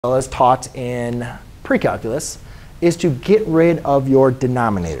as taught in pre-calculus, is to get rid of your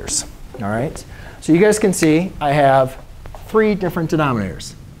denominators. All right? So you guys can see I have 3 different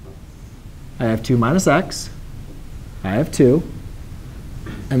denominators. I have 2 minus x. I have 2.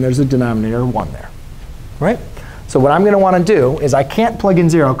 And there's a denominator 1 there. Right? So what I'm going to want to do is I can't plug in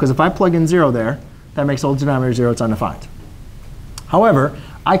 0, because if I plug in 0 there, that makes all denominator 0. It's undefined. However,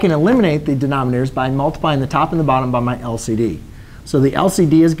 I can eliminate the denominators by multiplying the top and the bottom by my LCD. So the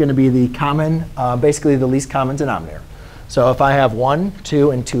LCD is going to be the common, basically the least common denominator. So if I have 1, 2,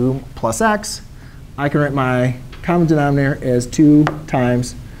 and 2 plus x, I can write my common denominator as 2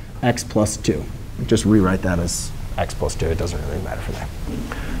 times x plus 2. Just rewrite that as x plus 2. It doesn't really matter for me.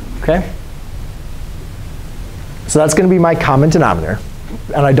 OK? So that's going to be my common denominator.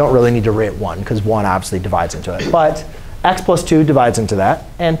 And I don't really need to write 1, because 1 obviously divides into it. But x plus 2 divides into that,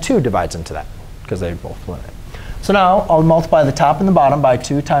 and 2 divides into that, because they both limit. So now I'll multiply the top and the bottom by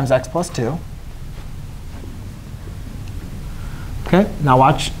 2 times x plus 2. OK, now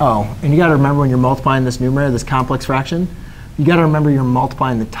watch. Oh, and you got to remember when you're multiplying this numerator, this complex fraction, you got to remember you're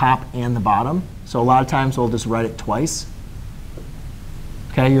multiplying the top and the bottom. So a lot of times we'll just write it twice.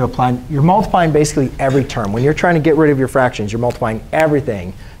 OK, you're multiplying basically every term. When you're trying to get rid of your fractions, you're multiplying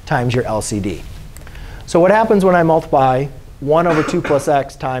everything times your LCD. So what happens when I multiply 1 over 2 plus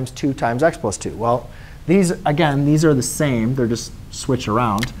x times 2 times x plus 2? Well, these are the same. They're just switched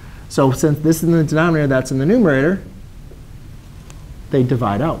around. So since this is in the denominator, that's in the numerator, they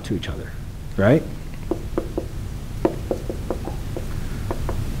divide out to each other, right?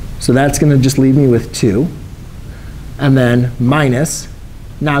 So that's going to just leave me with 2. And then minus.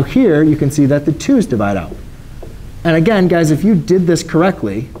 Now here, you can see that the 2's divide out. And again, guys, if you did this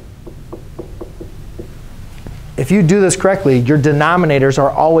correctly, your denominators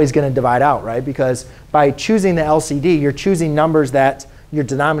are always going to divide out, right? Because by choosing the LCD, you're choosing numbers that your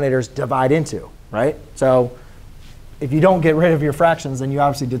denominators divide into, right? So if you don't get rid of your fractions, then you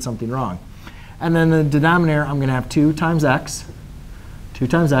obviously did something wrong. And then the denominator, I'm going to have 2 times x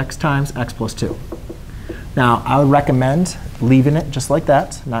times x plus 2. Now, I would recommend leaving it just like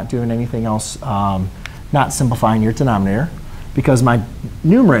that, not doing anything else, not simplifying your denominator, because my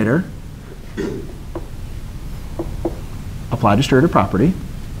numerator, apply distributive property,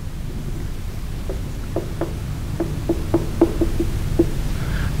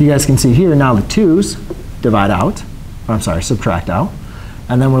 you guys can see here now the 2's divide out, or I'm sorry, subtract out.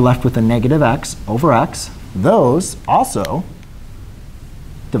 And then we're left with a negative x over x. Those also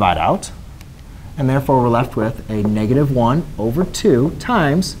divide out. And therefore, we're left with a negative 1 over 2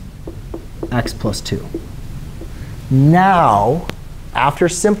 times x plus 2. Now, after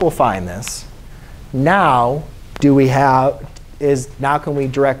simplifying this, now can we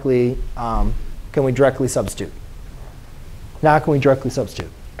directly substitute? Now can we directly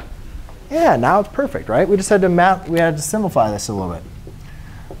substitute? Yeah, now it's perfect, right? We just had to simplify this a little bit.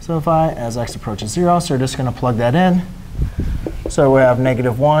 Simplify as x approaches 0. So we're just going to plug that in. So we have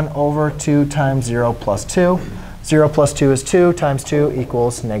negative 1 over 2 times 0 plus 2. 0 plus 2 is 2 times 2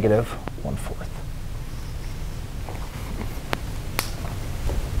 equals negative 1/4.